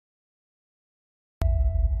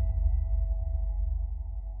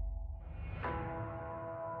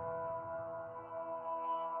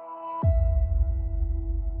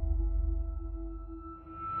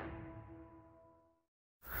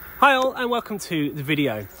Hi all and welcome to the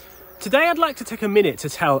video. Today I'd like to take a minute to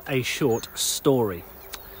tell a short story.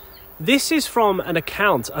 This is from an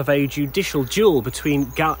account of a judicial duel by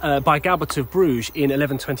Galbert of Bruges in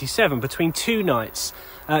 1127 between two knights,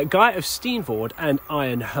 Guy of Steenvoorde and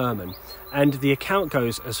Iron Herman, and the account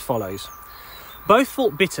goes as follows. Both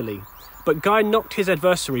fought bitterly, but Guy knocked his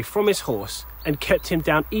adversary from his horse and kept him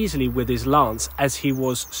down easily with his lance as he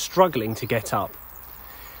was struggling to get up.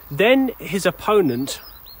 Then his opponent,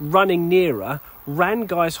 running nearer, ran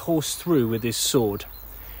Guy's horse through with his sword,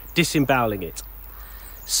 disemboweling it.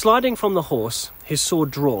 Sliding from the horse, his sword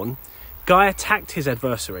drawn, Guy attacked his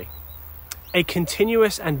adversary. A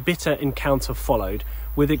continuous and bitter encounter followed,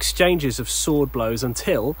 with exchanges of sword blows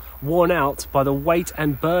until, worn out by the weight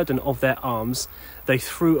and burden of their arms, they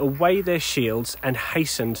threw away their shields and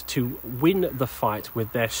hastened to win the fight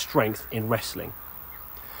with their strength in wrestling.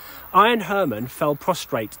 Iron Herman fell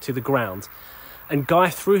prostrate to the ground, and Guy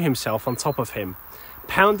threw himself on top of him,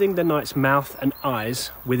 pounding the knight's mouth and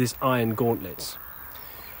eyes with his iron gauntlets.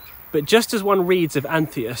 But just as one reads of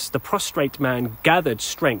Antheus, the prostrate man gathered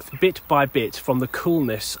strength bit by bit from the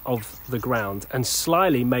coolness of the ground and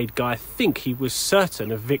slyly made Guy think he was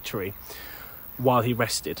certain of victory while he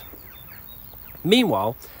rested.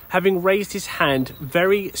 Meanwhile, having raised his hand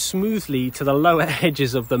very smoothly to the lower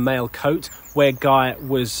edges of the mail coat where Guy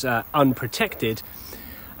was unprotected,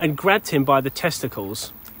 and grabbed him by the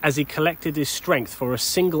testicles as he collected his strength for a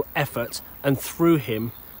single effort and threw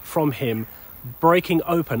him from him, breaking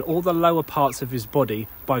open all the lower parts of his body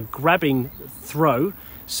by grabbing throw,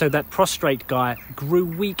 so that prostrate Guy grew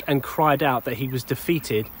weak and cried out that he was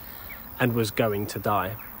defeated and was going to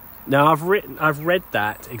die. Now I've read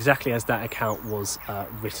that exactly as that account was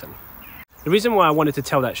written. The reason why I wanted to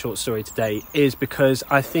tell that short story today is because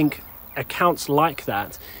I think accounts like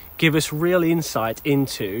that give us real insight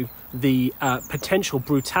into the potential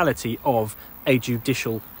brutality of a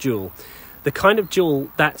judicial duel. The kind of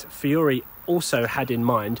duel that Fiore also had in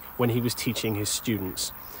mind when he was teaching his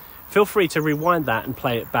students. Feel free to rewind that and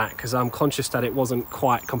play it back, because I'm conscious that it wasn't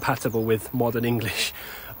quite compatible with modern English,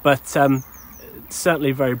 but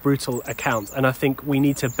certainly a very brutal account, and I think we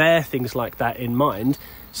need to bear things like that in mind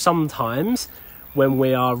sometimes when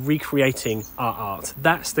we are recreating our art.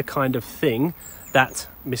 That's the kind of thing that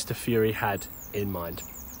Mr. Fiore had in mind.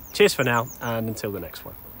 Cheers for now, and until the next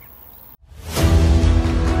one.